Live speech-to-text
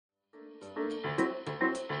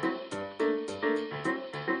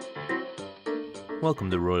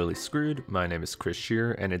Welcome to Royally Screwed. My name is Chris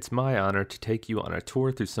Shearer, and it's my honor to take you on a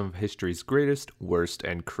tour through some of history's greatest, worst,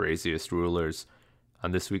 and craziest rulers.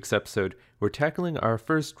 On this week's episode, we're tackling our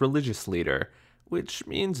first religious leader, which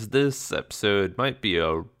means this episode might be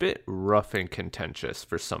a bit rough and contentious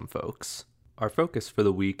for some folks. Our focus for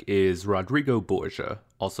the week is Rodrigo Borgia,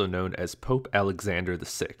 also known as Pope Alexander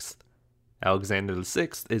VI. Alexander VI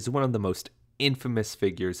is one of the most infamous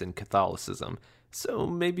figures in Catholicism, so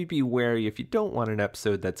maybe be wary if you don't want an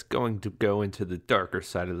episode that's going to go into the darker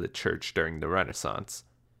side of the church during the Renaissance.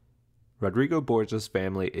 Rodrigo Borgia's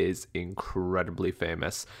family is incredibly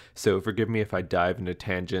famous, so forgive me if I dive into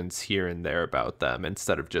tangents here and there about them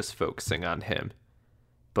instead of just focusing on him.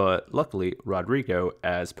 But luckily, Rodrigo,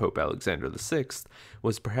 as Pope Alexander VI,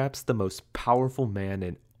 was perhaps the most powerful man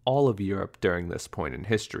in all of Europe during this point in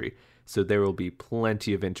history, so there will be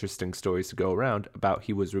plenty of interesting stories to go around about how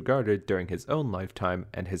he was regarded during his own lifetime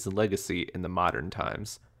and his legacy in the modern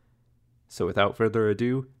times. So without further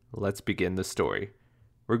ado, let's begin the story.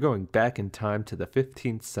 We're going back in time to the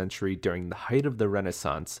 15th century during the height of the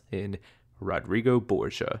Renaissance in Rodrigo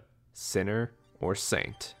Borgia, Sinner or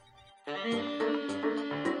Saint.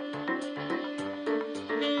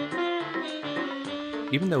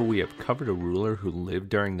 Even though we have covered a ruler who lived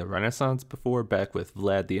during the Renaissance before, back with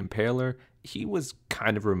Vlad the Impaler, he was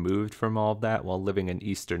kind of removed from all of that while living in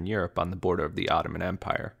Eastern Europe on the border of the Ottoman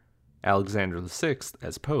Empire. Alexander VI,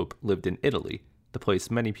 as Pope, lived in Italy, the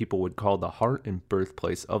place many people would call the heart and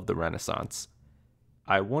birthplace of the Renaissance.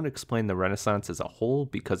 I won't explain the Renaissance as a whole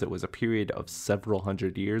because it was a period of several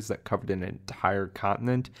hundred years that covered an entire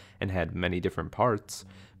continent and had many different parts,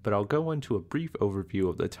 but I'll go into a brief overview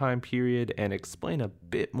of the time period and explain a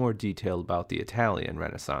bit more detail about the Italian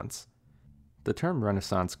Renaissance. The term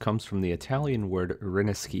Renaissance comes from the Italian word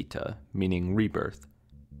rinascita, meaning rebirth.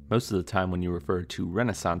 Most of the time when you refer to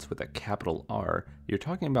Renaissance with a capital R, you're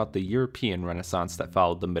talking about the European Renaissance that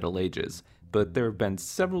followed the Middle Ages, but there have been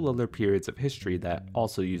several other periods of history that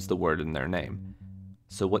also use the word in their name.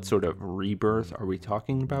 So what sort of rebirth are we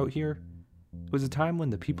talking about here? It was a time when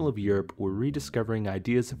the people of Europe were rediscovering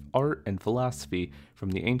ideas of art and philosophy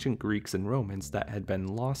from the ancient Greeks and Romans that had been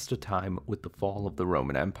lost to time with the fall of the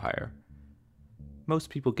Roman Empire. Most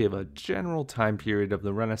people give a general time period of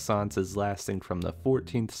the Renaissance as lasting from the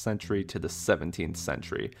 14th century to the 17th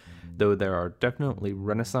century, though there are definitely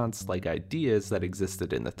Renaissance-like ideas that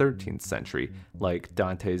existed in the 13th century, like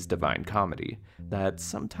Dante's Divine Comedy, that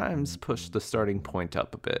sometimes push the starting point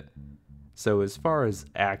up a bit. So as far as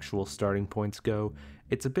actual starting points go,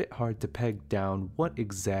 it's a bit hard to peg down what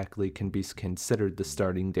exactly can be considered the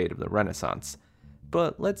starting date of the Renaissance,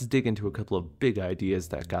 but let's dig into a couple of big ideas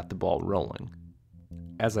that got the ball rolling.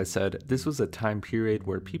 As I said, this was a time period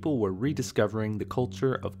where people were rediscovering the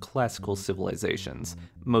culture of classical civilizations,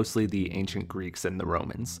 mostly the ancient Greeks and the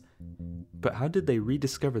Romans. But how did they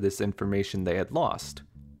rediscover this information they had lost?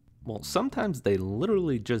 Well, sometimes they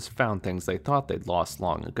literally just found things they thought they'd lost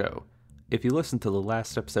long ago. If you listen to the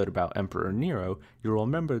last episode about Emperor Nero, you'll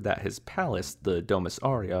remember that his palace, the Domus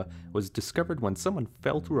Aurea, was discovered when someone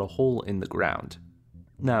fell through a hole in the ground.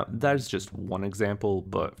 Now, that is just one example,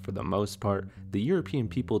 but for the most part, the European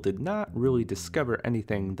people did not really discover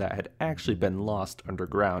anything that had actually been lost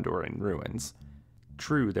underground or in ruins.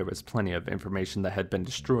 True, there was plenty of information that had been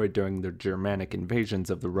destroyed during the Germanic invasions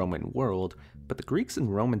of the Roman world, but the Greeks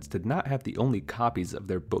and Romans did not have the only copies of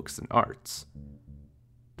their books and arts.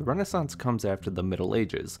 The Renaissance comes after the Middle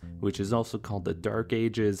Ages, which is also called the Dark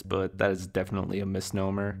Ages, but that is definitely a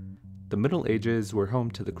misnomer. The Middle Ages were home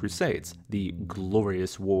to the Crusades, the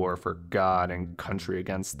glorious war for God and country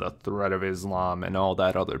against the threat of Islam and all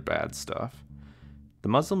that other bad stuff. The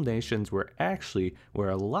Muslim nations were actually where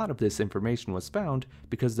a lot of this information was found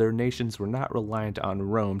because their nations were not reliant on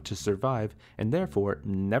Rome to survive and therefore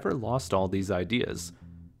never lost all these ideas.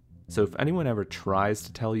 So if anyone ever tries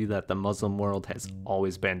to tell you that the Muslim world has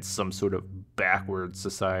always been some sort of backward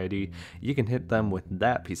society, you can hit them with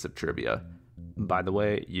that piece of trivia. By the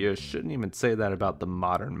way, you shouldn't even say that about the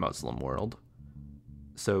modern Muslim world.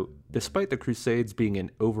 So, despite the Crusades being an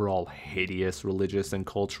overall hideous religious and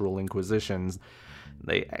cultural inquisitions,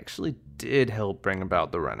 they actually did help bring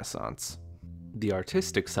about the Renaissance. The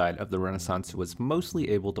artistic side of the Renaissance was mostly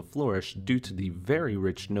able to flourish due to the very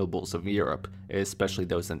rich nobles of Europe, especially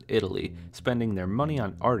those in Italy, spending their money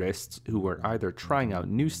on artists who were either trying out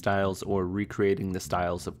new styles or recreating the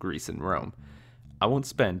styles of Greece and Rome. I won't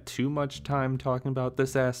spend too much time talking about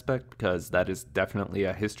this aspect because that is definitely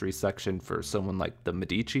a history section for someone like the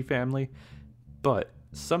Medici family, but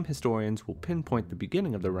some historians will pinpoint the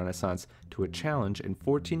beginning of the Renaissance to a challenge in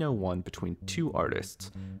 1401 between two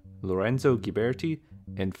artists, Lorenzo Ghiberti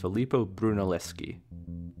and Filippo Brunelleschi.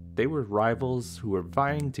 They were rivals who were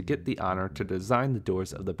vying to get the honor to design the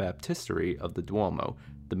doors of the baptistery of the Duomo,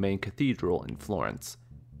 the main cathedral in Florence.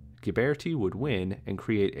 Ghiberti would win and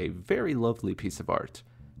create a very lovely piece of art.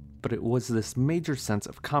 But it was this major sense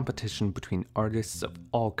of competition between artists of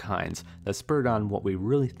all kinds that spurred on what we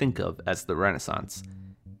really think of as the Renaissance.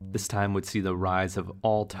 This time would see the rise of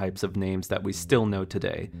all types of names that we still know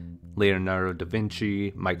today: Leonardo da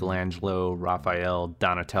Vinci, Michelangelo, Raphael,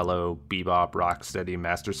 Donatello, Bebop, Rocksteady,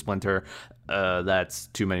 Master Splinter. That's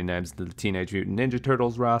too many names to the Teenage Mutant Ninja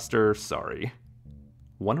Turtles roster, sorry.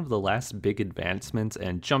 One of the last big advancements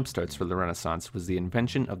and jumpstarts for the Renaissance was the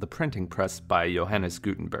invention of the printing press by Johannes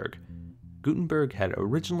Gutenberg. Gutenberg had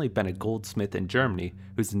originally been a goldsmith in Germany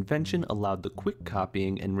whose invention allowed the quick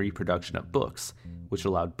copying and reproduction of books, which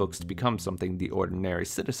allowed books to become something the ordinary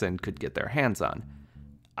citizen could get their hands on.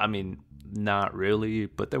 I mean, not really,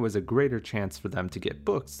 but there was a greater chance for them to get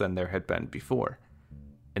books than there had been before.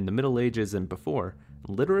 In the Middle Ages and before,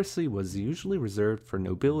 literacy was usually reserved for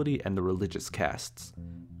nobility and the religious castes.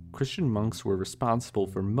 Christian monks were responsible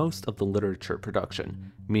for most of the literature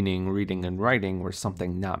production, meaning reading and writing were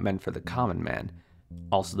something not meant for the common man.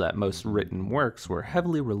 Also that most written works were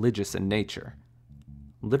heavily religious in nature.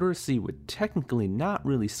 Literacy would technically not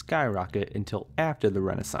really skyrocket until after the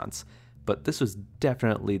Renaissance, but this was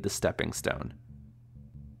definitely the stepping stone.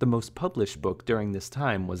 The most published book during this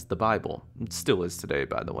time was the Bible. It still is today,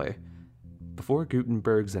 by the way. Before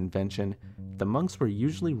Gutenberg's invention, the monks were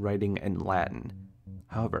usually writing in Latin.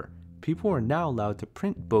 However, people were now allowed to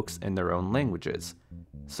print books in their own languages.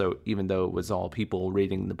 So even though it was all people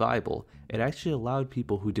reading the Bible, it actually allowed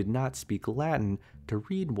people who did not speak Latin to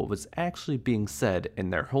read what was actually being said in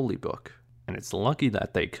their holy book. And it's lucky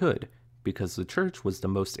that they could, because the church was the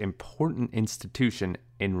most important institution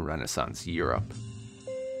in Renaissance Europe.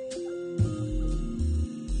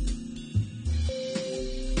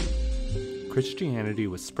 Christianity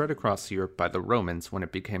was spread across Europe by the Romans when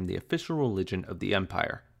it became the official religion of the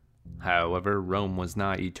empire. However, Rome was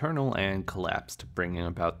not eternal and collapsed, bringing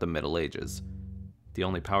about the Middle Ages. The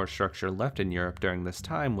only power structure left in Europe during this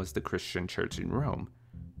time was the Christian church in Rome.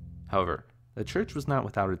 However, the church was not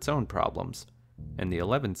without its own problems. In the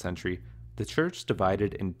 11th century, the church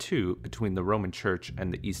divided in two between the Roman Church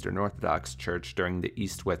and the Eastern Orthodox Church during the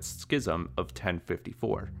East-West Schism of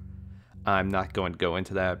 1054. I'm not going to go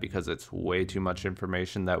into that because it's way too much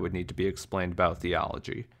information that would need to be explained about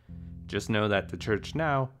theology. Just know that the church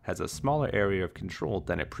now has a smaller area of control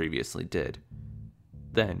than it previously did.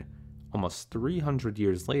 Then, almost 300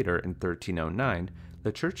 years later in 1309,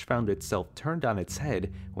 the church found itself turned on its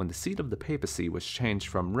head when the seat of the papacy was changed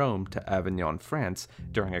from Rome to Avignon, France,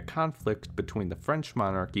 during a conflict between the French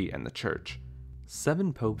monarchy and the church.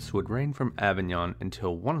 7 popes would reign from Avignon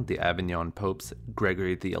until one of the Avignon popes,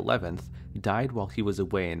 Gregory XI, died while he was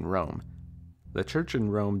away in Rome. The church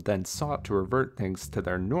in Rome then sought to revert things to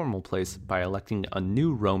their normal place by electing a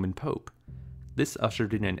new Roman pope. This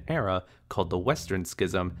ushered in an era called the Western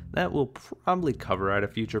Schism that we'll probably cover at a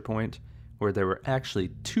future point, where there were actually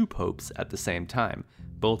 2 popes at the same time,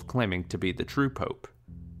 both claiming to be the true pope.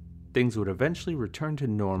 Things would eventually return to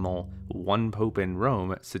normal, one pope in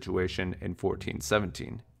Rome situation in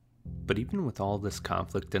 1417. But even with all this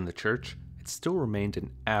conflict in the church, it still remained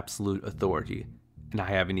an absolute authority, and I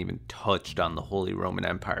haven't even touched on the Holy Roman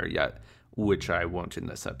Empire yet, which I won't in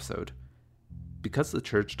this episode. Because the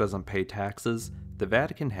church doesn't pay taxes, the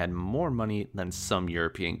Vatican had more money than some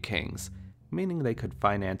European kings, meaning they could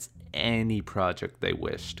finance any project they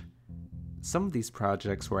wished. Some of these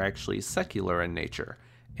projects were actually secular in nature,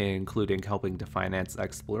 including helping to finance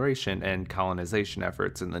exploration and colonization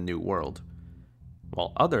efforts in the New World,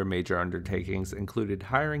 while other major undertakings included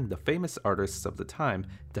hiring the famous artists of the time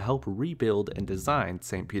to help rebuild and design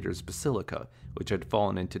St. Peter's Basilica, which had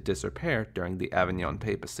fallen into disrepair during the Avignon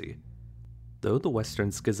papacy. Though the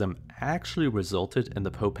Western Schism actually resulted in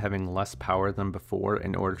the Pope having less power than before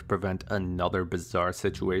in order to prevent another bizarre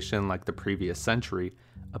situation like the previous century,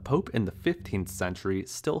 a Pope in the 15th century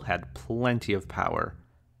still had plenty of power.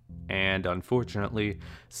 And unfortunately,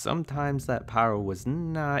 sometimes that power was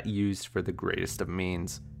not used for the greatest of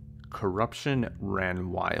means. Corruption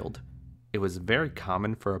ran wild. It was very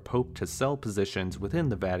common for a pope to sell positions within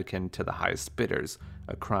the Vatican to the highest bidders,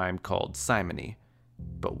 a crime called simony.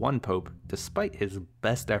 But one pope, despite his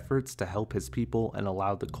best efforts to help his people and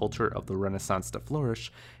allow the culture of the Renaissance to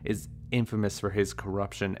flourish, is infamous for his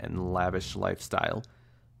corruption and lavish lifestyle.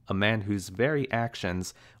 A man whose very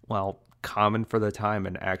actions, while common for the time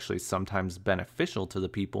and actually sometimes beneficial to the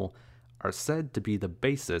people, are said to be the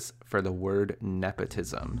basis for the word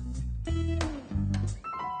nepotism.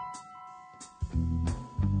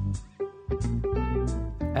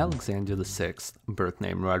 Alexander VI, birth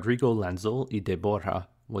name Rodrigo Lanzol y de Borja,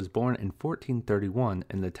 was born in 1431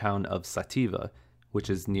 in the town of Sativa, which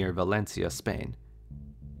is near Valencia, Spain.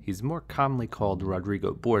 He's more commonly called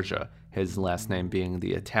Rodrigo Borgia, his last name being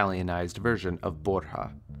the Italianized version of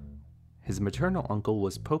Borja. His maternal uncle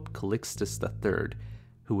was Pope Calixtus III,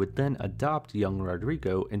 who would then adopt young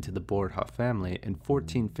Rodrigo into the Borja family in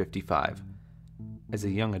 1455. As a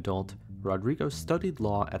young adult, Rodrigo studied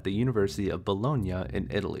law at the University of Bologna in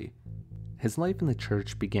Italy. His life in the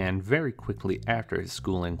church began very quickly after his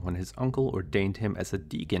schooling when his uncle ordained him as a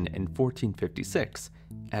deacon in 1456,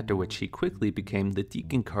 after which he quickly became the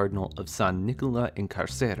deacon cardinal of San Nicola in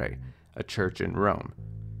Carcere, a church in Rome.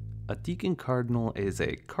 A deacon cardinal is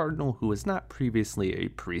a cardinal who is not previously a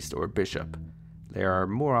priest or bishop. They are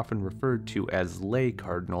more often referred to as lay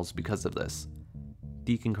cardinals because of this.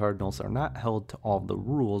 Deacon cardinals are not held to all the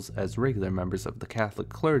rules as regular members of the Catholic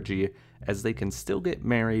clergy, as they can still get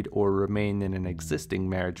married or remain in an existing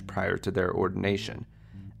marriage prior to their ordination.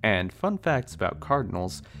 And fun facts about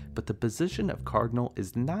cardinals, but the position of cardinal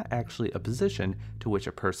is not actually a position to which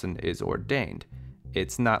a person is ordained.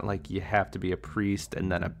 It's not like you have to be a priest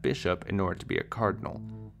and then a bishop in order to be a cardinal.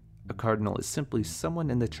 A cardinal is simply someone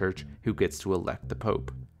in the church who gets to elect the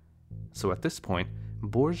pope. So at this point,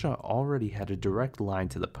 Borgia already had a direct line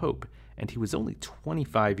to the Pope, and he was only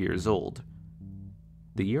 25 years old.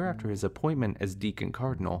 The year after his appointment as deacon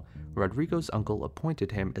cardinal, Rodrigo's uncle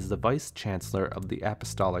appointed him as the vice-chancellor of the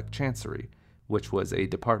Apostolic Chancery, which was a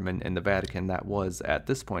department in the Vatican that was, at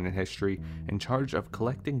this point in history, in charge of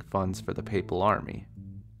collecting funds for the papal army.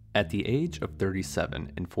 At the age of 37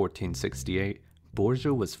 in 1468,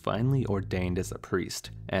 Borgia was finally ordained as a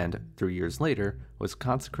priest, and 3 years later was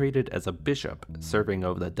consecrated as a bishop, serving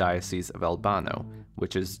over the Diocese of Albano,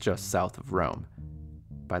 which is just south of Rome.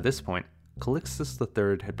 By this point, Calixtus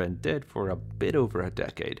III had been dead for a bit over a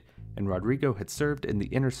decade, and Rodrigo had served in the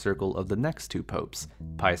inner circle of the next two popes,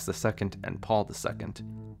 Pius II and Paul II.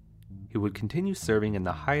 He would continue serving in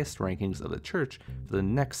the highest rankings of the church for the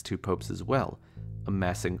next two popes as well,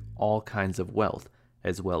 amassing all kinds of wealth,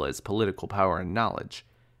 as well as political power and knowledge,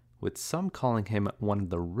 with some calling him one of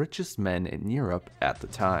the richest men in Europe at the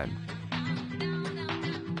time.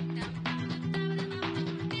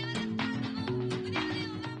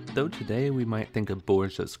 Though today we might think of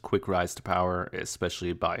Borgia's quick rise to power,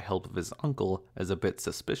 especially by help of his uncle, as a bit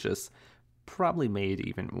suspicious, probably made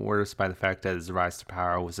even worse by the fact that his rise to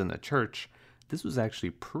power was in the church, this was actually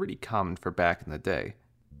pretty common for back in the day.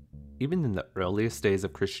 Even in the earliest days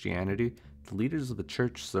of Christianity, the leaders of the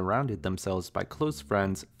church surrounded themselves by close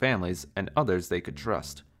friends, families, and others they could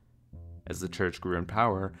trust. As the church grew in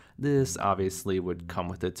power, this obviously would come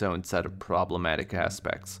with its own set of problematic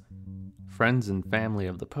aspects. Friends and family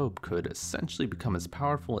of the Pope could essentially become as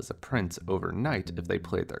powerful as a prince overnight if they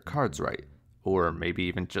played their cards right, or maybe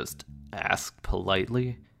even just asked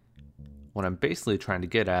politely. What I'm basically trying to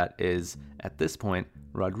get at is, at this point,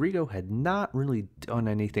 Rodrigo had not really done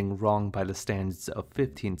anything wrong by the standards of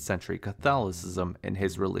 15th century Catholicism in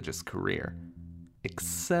his religious career,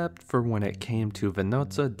 except for when it came to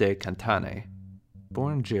Venozza de Cantane.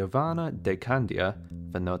 Born Giovanna de Candia,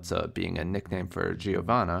 Venozza being a nickname for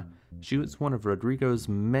Giovanna, she was one of Rodrigo's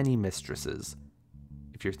many mistresses.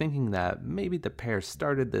 If you're thinking that maybe the pair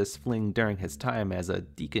started this fling during his time as a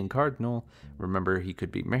deacon cardinal, remember he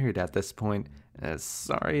could be married at this point,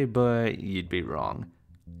 sorry, but you'd be wrong.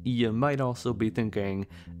 You might also be thinking,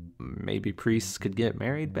 maybe priests could get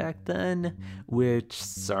married back then, which,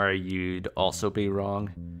 sorry, you'd also be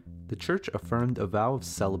wrong. The church affirmed a vow of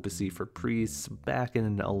celibacy for priests back in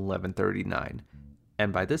 1139,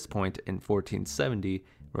 and by this point, in 1470,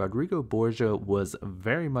 Rodrigo Borgia was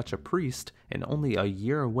very much a priest and only a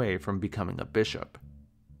year away from becoming a bishop.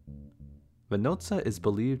 Venozza is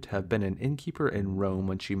believed to have been an innkeeper in Rome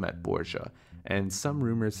when she met Borgia, and some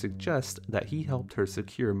rumors suggest that he helped her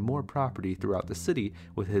secure more property throughout the city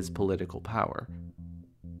with his political power.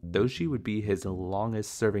 Though she would be his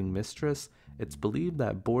longest-serving mistress, it's believed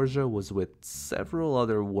that Borgia was with several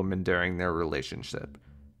other women during their relationship.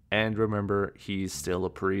 And remember, he's still a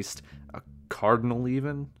priest, a cardinal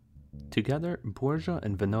even. Together, Borgia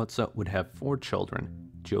and Venozza would have 4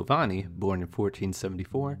 children: Giovanni, born in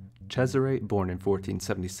 1474, Cesare, born in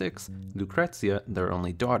 1476, Lucrezia, their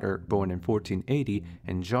only daughter, born in 1480,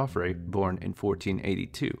 and Joffre, born in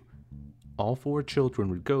 1482. All 4 children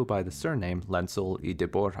would go by the surname Lanzol y de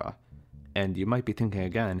Borja. And you might be thinking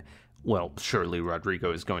again, well, surely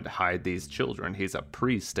Rodrigo is going to hide these children. He's a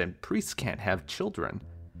priest, and priests can't have children.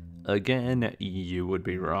 Again, you would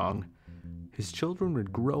be wrong. His children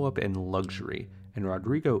would grow up in luxury, and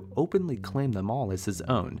Rodrigo openly claimed them all as his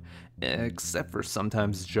own, except for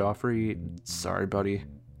sometimes Joffrey. Sorry, buddy.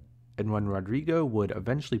 And when Rodrigo would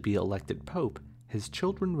eventually be elected pope, his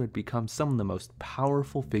children would become some of the most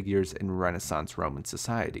powerful figures in Renaissance Roman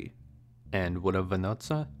society. And what of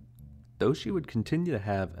Vannozza? Though she would continue to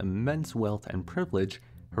have immense wealth and privilege,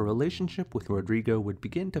 her relationship with Rodrigo would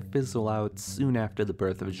begin to fizzle out soon after the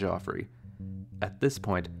birth of Joffrey. At this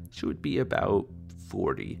point, she would be about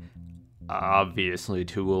 40. Obviously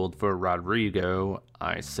too old for Rodrigo,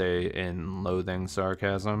 I say in loathing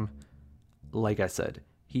sarcasm. Like I said,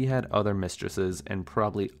 he had other mistresses and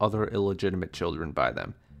probably other illegitimate children by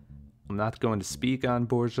them. I'm not going to speak on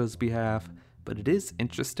Borgia's behalf, but it is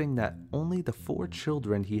interesting that only the 4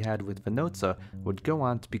 children he had with Vannozza would go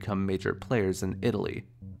on to become major players in Italy.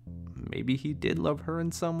 Maybe he did love her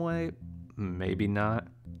in some way, maybe not.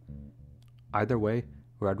 Either way,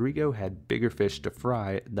 Rodrigo had bigger fish to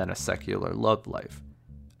fry than a secular love life.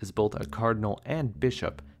 As both a cardinal and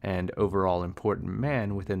bishop, and overall important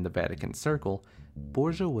man within the Vatican circle,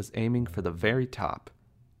 Borgia was aiming for the very top,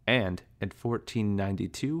 and in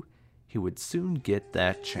 1492, he would soon get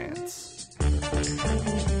that chance.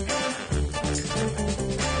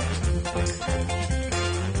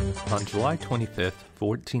 On July 25th,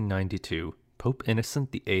 1492, Pope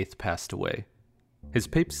Innocent VIII passed away. His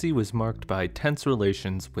papacy was marked by tense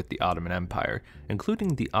relations with the Ottoman Empire,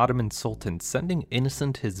 including the Ottoman Sultan sending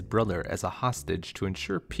Innocent his brother as a hostage to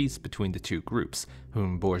ensure peace between the two groups,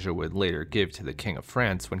 whom Borgia would later give to the King of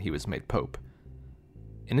France when he was made pope.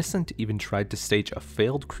 Innocent even tried to stage a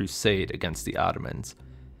failed crusade against the Ottomans.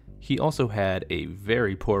 He also had a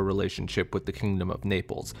very poor relationship with the Kingdom of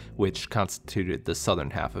Naples, which constituted the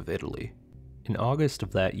southern half of Italy. In August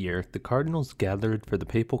of that year, the cardinals gathered for the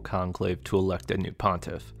papal conclave to elect a new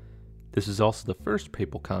pontiff. This was also the first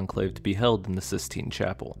papal conclave to be held in the Sistine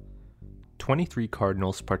Chapel. 23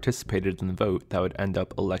 cardinals participated in the vote that would end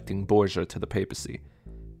up electing Borgia to the papacy.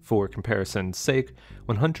 For comparison's sake,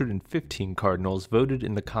 115 cardinals voted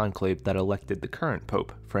in the conclave that elected the current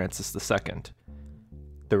pope, Francis II.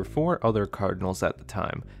 There were 4 other cardinals at the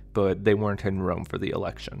time, but they weren't in Rome for the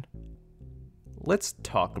election. Let's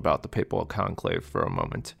talk about the papal conclave for a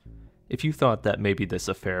moment. If you thought that maybe this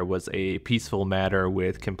affair was a peaceful matter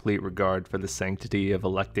with complete regard for the sanctity of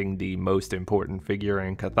electing the most important figure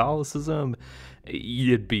in Catholicism,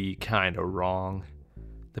 you'd be kinda wrong.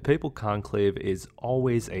 The papal conclave is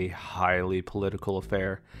always a highly political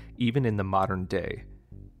affair, even in the modern day.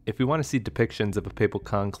 If you want to see depictions of a papal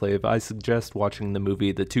conclave, I suggest watching the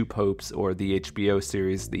movie The Two Popes or the HBO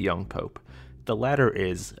series The Young Pope. The latter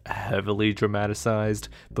is heavily dramatized,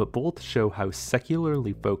 but both show how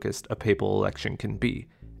secularly focused a papal election can be,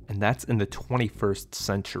 and that's in the 21st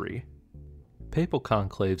century. Papal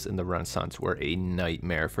conclaves in the Renaissance were a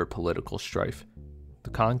nightmare for political strife.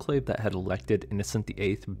 The conclave that had elected Innocent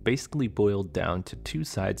VIII basically boiled down to 2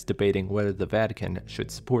 sides debating whether the Vatican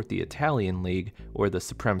should support the Italian League or the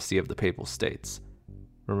supremacy of the Papal States.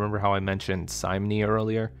 Remember how I mentioned simony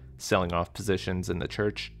earlier? Selling off positions in the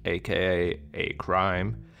church, aka a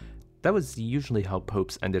crime? That was usually how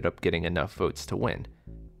popes ended up getting enough votes to win.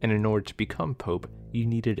 And in order to become pope, you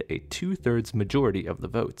needed a 2/3 majority of the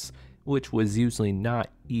votes, which was usually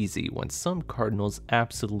not easy when some cardinals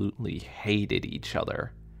absolutely hated each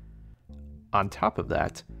other. On top of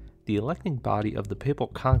that, the electing body of the papal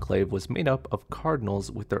conclave was made up of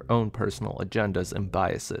cardinals with their own personal agendas and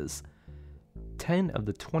biases. 10 of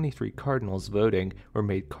the 23 cardinals voting were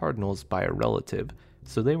made cardinals by a relative,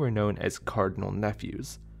 so they were known as cardinal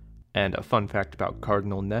nephews. And a fun fact about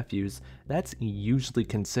cardinal nephews, that's usually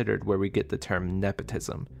considered where we get the term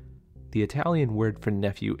nepotism. The Italian word for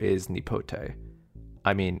nephew is nipote.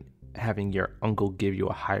 I mean, having your uncle give you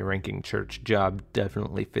a high-ranking church job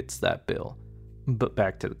definitely fits that bill. But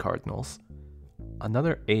back to the cardinals.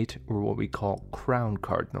 Another 8 were what we call crown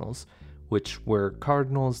cardinals, which were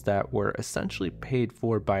cardinals that were essentially paid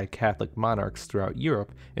for by Catholic monarchs throughout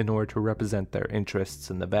Europe in order to represent their interests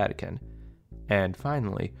in the Vatican. And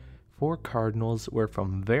finally, 4 cardinals were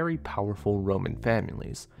from very powerful Roman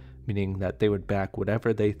families, meaning that they would back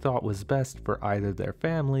whatever they thought was best for either their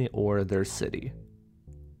family or their city.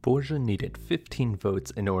 Borgia needed 15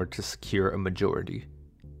 votes in order to secure a majority.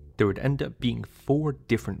 There would end up being 4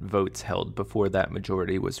 different votes held before that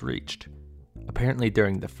majority was reached. Apparently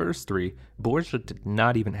during the first 3, Borgia did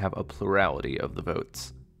not even have a plurality of the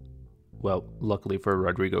votes. Well, luckily for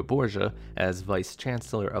Rodrigo Borgia, as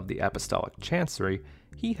Vice-Chancellor of the Apostolic Chancery,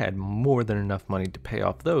 he had more than enough money to pay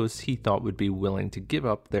off those he thought would be willing to give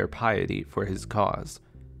up their piety for his cause.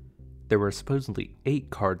 there were supposedly 8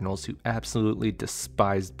 cardinals who absolutely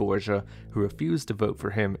despised Borgia, who refused to vote for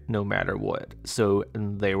him no matter what, so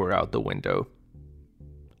they were out the window.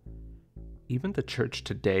 Even the church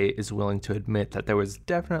today is willing to admit that there was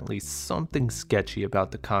definitely something sketchy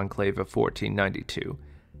about the conclave of 1492.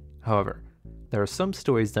 However, there are some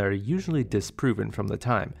stories that are usually disproven from the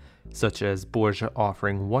time, such as Borgia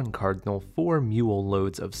offering one cardinal 4 mule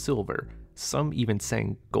loads of silver, some even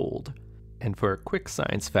saying gold. And for a quick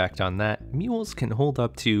science fact on that, mules can hold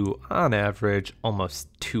up to, on average, almost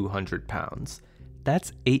 200 pounds.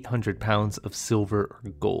 That's 800 pounds of silver or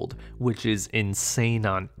gold, which is insane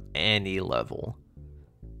on any level.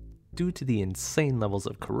 Due to the insane levels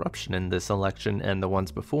of corruption in this election and the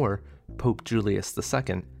ones before, Pope Julius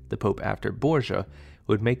II, the pope after Borgia,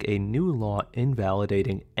 would make a new law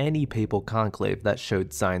invalidating any papal conclave that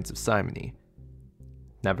showed signs of simony.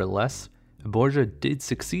 Nevertheless, Borgia did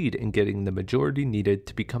succeed in getting the majority needed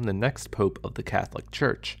to become the next pope of the Catholic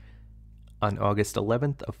Church. On August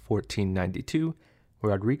 11th of 1492,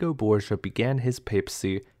 Rodrigo Borgia began his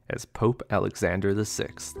papacy as Pope Alexander VI.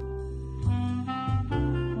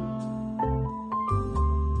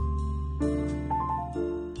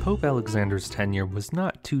 Pope Alexander's tenure was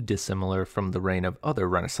not too dissimilar from the reign of other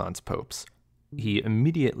Renaissance popes. He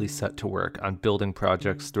immediately set to work on building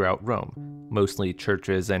projects throughout Rome, mostly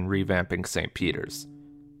churches and revamping St. Peter's.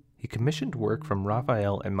 He commissioned work from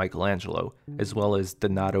Raphael and Michelangelo, as well as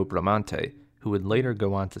Donato Bramante, who would later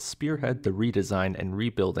go on to spearhead the redesign and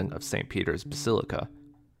rebuilding of St. Peter's Basilica.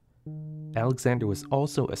 Alexander was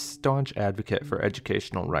also a staunch advocate for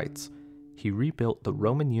educational rights. He rebuilt the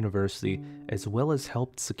Roman University as well as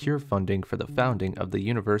helped secure funding for the founding of the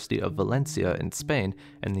University of Valencia in Spain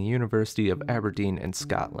and the University of Aberdeen in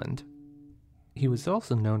Scotland. He was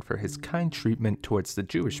also known for his kind treatment towards the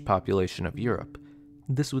Jewish population of Europe.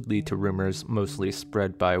 This would lead to rumors, mostly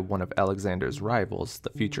spread by one of Alexander's rivals, the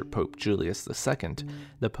future Pope Julius II,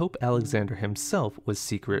 that Pope Alexander himself was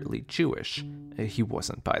secretly Jewish. He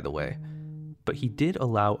wasn't, by the way. But he did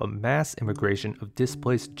allow a mass immigration of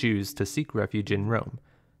displaced Jews to seek refuge in Rome.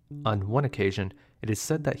 On one occasion, it is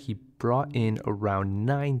said that he brought in around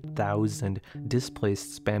 9,000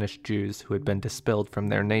 displaced Spanish Jews who had been expelled from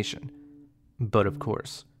their nation. But of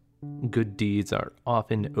course, good deeds are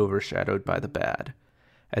often overshadowed by the bad,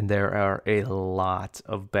 and there are a lot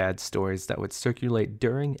of bad stories that would circulate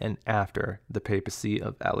during and after the papacy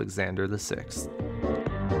of Alexander VI.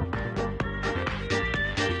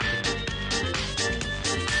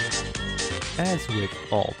 As with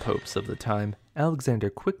all popes of the time,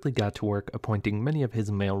 Alexander quickly got to work appointing many of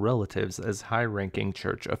his male relatives as high-ranking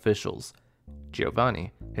church officials.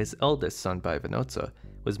 Giovanni, his eldest son by Venosa,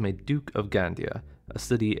 was made Duke of Gandia, a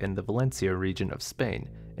city in the Valencia region of Spain,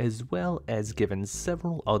 as well as given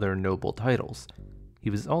several other noble titles.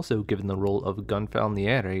 He was also given the role of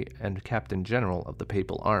Gonfaloniere and Captain General of the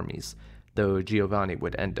papal armies, though Giovanni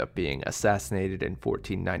would end up being assassinated in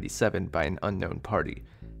 1497 by an unknown party,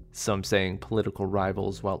 some saying political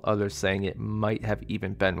rivals while others saying it might have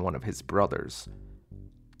even been one of his brothers.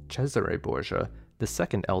 Cesare Borgia, the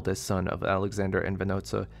second eldest son of Alexander and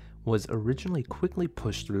Venosa, was originally quickly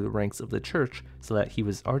pushed through the ranks of the church so that he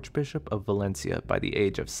was Archbishop of Valencia by the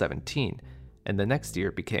age of 17, and the next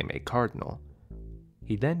year became a cardinal.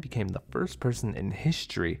 He then became the first person in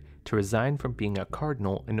history to resign from being a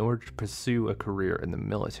cardinal in order to pursue a career in the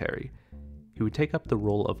military. He would take up the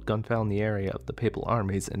role of Gonfaloniere of the papal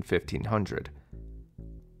armies in 1500.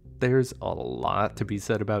 There's a lot to be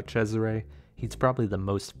said about Cesare. He's probably the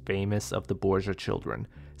most famous of the Borgia children,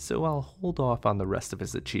 so I'll hold off on the rest of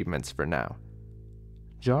his achievements for now.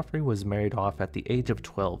 Geoffrey was married off at the age of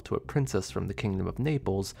 12 to a princess from the Kingdom of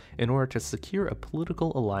Naples in order to secure a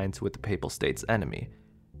political alliance with the Papal State's enemy.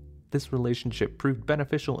 This relationship proved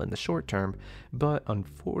beneficial in the short term, but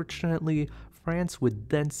unfortunately, France would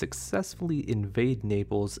then successfully invade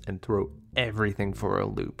Naples and throw everything for a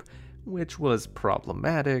loop, which was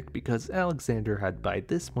problematic because Alexander had by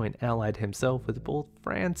this point allied himself with both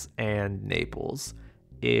France and Naples.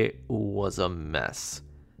 It was a mess.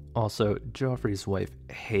 Also, Geoffrey's wife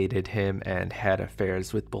hated him and had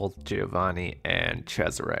affairs with both Giovanni and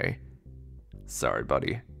Cesare. Sorry,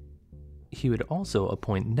 buddy. He would also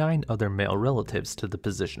appoint 9 other male relatives to the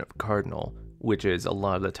position of cardinal, which is a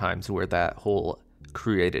lot of the times where that whole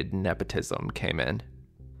created nepotism came in.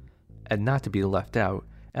 And not to be left out,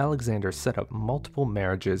 Alexander set up multiple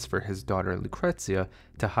marriages for his daughter Lucrezia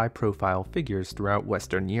to high-profile figures throughout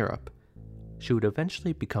Western Europe. She would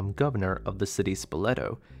eventually become governor of the city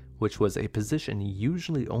Spoleto, which was a position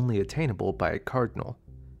usually only attainable by a cardinal.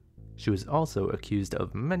 She was also accused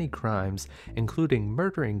of many crimes, including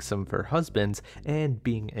murdering some of her husbands and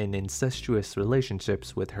being in incestuous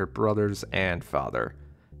relationships with her brothers and father.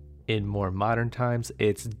 In more modern times,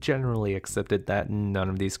 it's generally accepted that none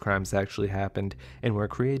of these crimes actually happened and were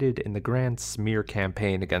created in the grand smear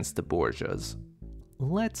campaign against the Borgias.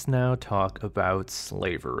 Let's now talk about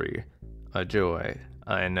slavery. A joy,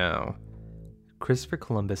 I know. Christopher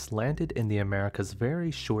Columbus landed in the Americas very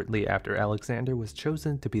shortly after Alexander was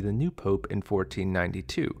chosen to be the new pope in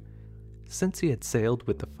 1492. Since he had sailed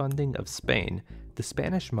with the funding of Spain, the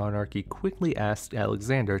Spanish monarchy quickly asked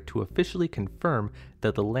Alexander to officially confirm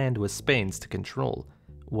that the land was Spain's to control,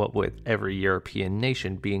 what with every European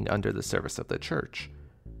nation being under the service of the church.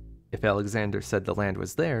 If Alexander said the land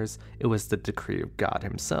was theirs, it was the decree of God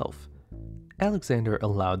himself. Alexander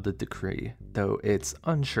allowed the decree, though it's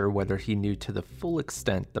unsure whether he knew to the full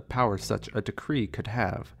extent the power such a decree could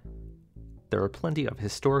have. There are plenty of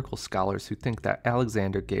historical scholars who think that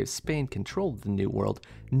Alexander gave Spain control of the New World,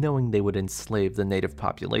 knowing they would enslave the native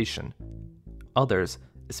population. Others,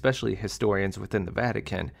 especially historians within the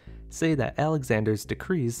Vatican, say that Alexander's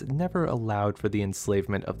decrees never allowed for the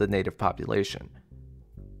enslavement of the native population.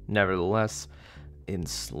 Nevertheless,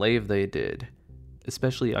 enslave they did,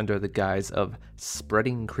 especially under the guise of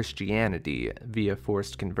spreading Christianity via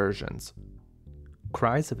forced conversions.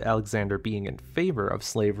 Cries of Alexander being in favor of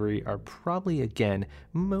slavery are probably again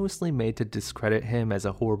mostly made to discredit him as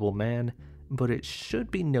a horrible man, but it should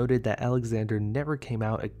be noted that Alexander never came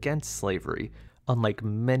out against slavery, unlike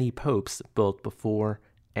many popes both before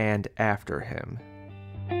and after him.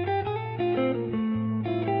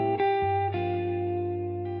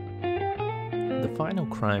 The final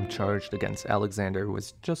crime charged against Alexander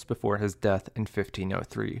was just before his death in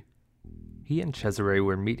 1503. He and Cesare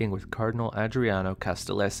were meeting with Cardinal Adriano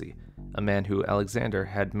Castellesi, a man who Alexander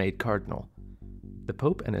had made cardinal. The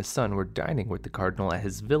Pope and his son were dining with the cardinal at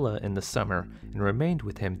his villa in the summer and remained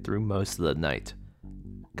with him through most of the night.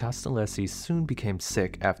 Castellesi soon became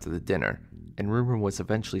sick after the dinner, and rumor was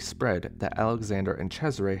eventually spread that Alexander and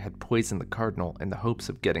Cesare had poisoned the cardinal in the hopes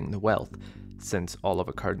of getting the wealth, since all of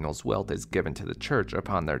a cardinal's wealth is given to the church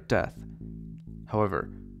upon their death. However,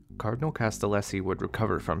 Cardinal Castellesi would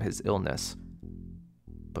recover from his illness.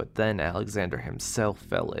 But then Alexander himself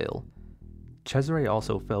fell ill. Cesare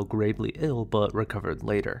also fell gravely ill but recovered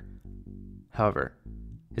later. However,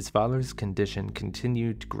 his father's condition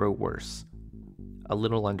continued to grow worse. A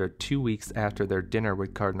little under 2 weeks after their dinner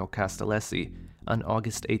with Cardinal Castellesi, on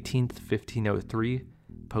August 18, 1503,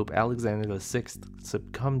 Pope Alexander VI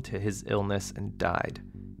succumbed to his illness and died.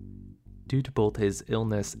 Due to both his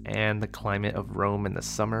illness and the climate of Rome in the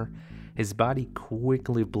summer, his body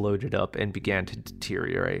quickly bloated up and began to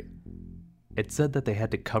deteriorate. It's said that they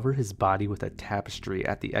had to cover his body with a tapestry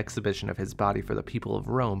at the exhibition of his body for the people of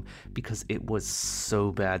Rome because it was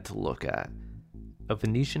so bad to look at. A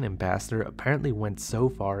Venetian ambassador apparently went so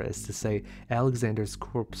far as to say Alexander's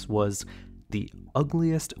corpse was the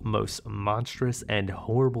ugliest, most monstrous, and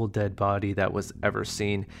horrible dead body that was ever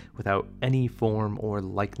seen, without any form or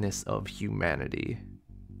likeness of humanity.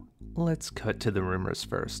 Let's cut to the rumors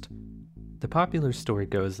first. The popular story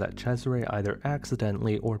goes that Cesare either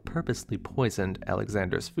accidentally or purposely poisoned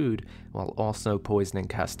Alexander's food while also poisoning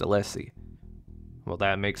Castellesi. While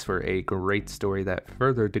that makes for a great story that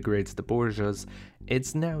further degrades the Borgias,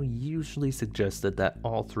 it's now usually suggested that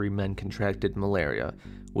all three men contracted malaria,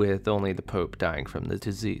 with only the Pope dying from the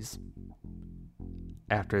disease.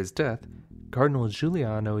 After his death, Cardinal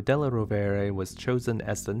Giuliano della Rovere was chosen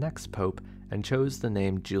as the next pope and chose the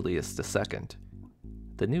name Julius II.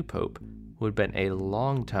 The new pope, who had been a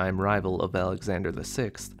long-time rival of Alexander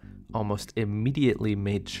VI, almost immediately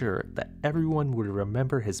made sure that everyone would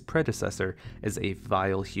remember his predecessor as a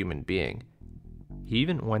vile human being. He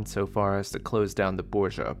even went so far as to close down the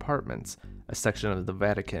Borgia apartments, a section of the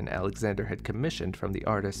Vatican Alexander had commissioned from the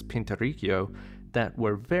artist Pinturicchio that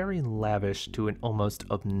were very lavish to an almost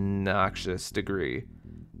obnoxious degree.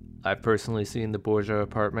 I've personally seen the Borgia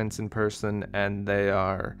apartments in person, and they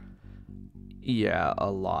are,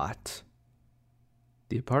 a lot.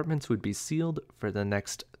 The apartments would be sealed for the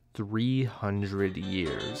next 300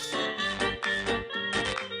 years.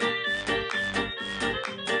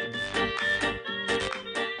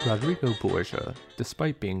 Rodrigo Borgia,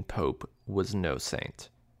 despite being pope, was no saint.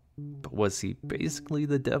 But was he basically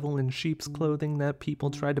the devil in sheep's clothing that people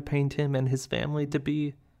tried to paint him and his family to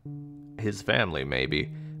be? His family,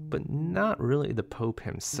 maybe, but not really the Pope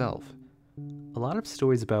himself. A lot of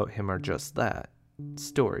stories about him are just that.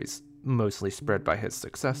 Stories, mostly spread by his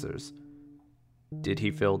successors. Did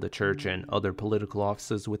he fill the church and other political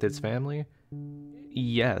offices with his family?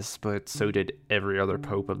 Yes, but so did every other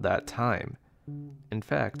pope of that time. In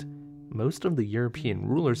fact, most of the European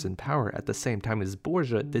rulers in power at the same time as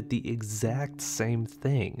Borgia did the exact same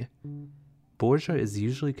thing. Borgia is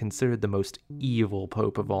usually considered the most evil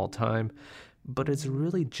pope of all time, but it's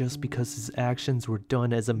really just because his actions were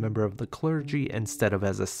done as a member of the clergy instead of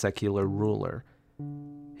as a secular ruler.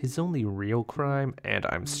 His only real crime, and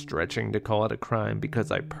I'm stretching to call it a crime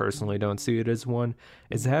because I personally don't see it as one,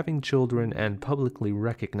 is having children and publicly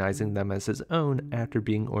recognizing them as his own after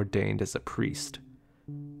being ordained as a priest.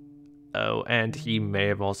 Oh, and he may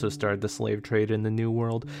have also started the slave trade in the New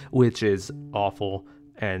World, which is awful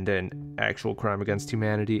and an actual crime against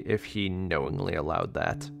humanity if he knowingly allowed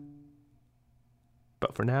that.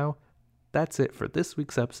 But for now, that's it for this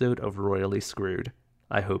week's episode of Royally Screwed.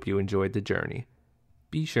 I hope you enjoyed the journey.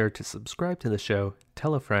 Be sure to subscribe to the show,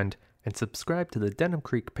 tell a friend, and subscribe to the Denham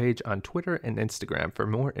Creek page on Twitter and Instagram for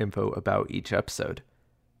more info about each episode.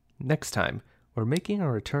 Next time, we're making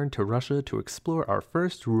our return to Russia to explore our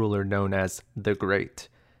first ruler known as the Great,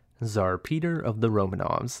 Tsar Peter of the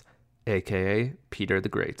Romanovs, aka Peter the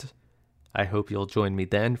Great. I hope you'll join me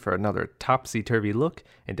then for another topsy-turvy look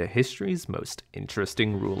into history's most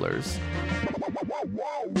interesting rulers.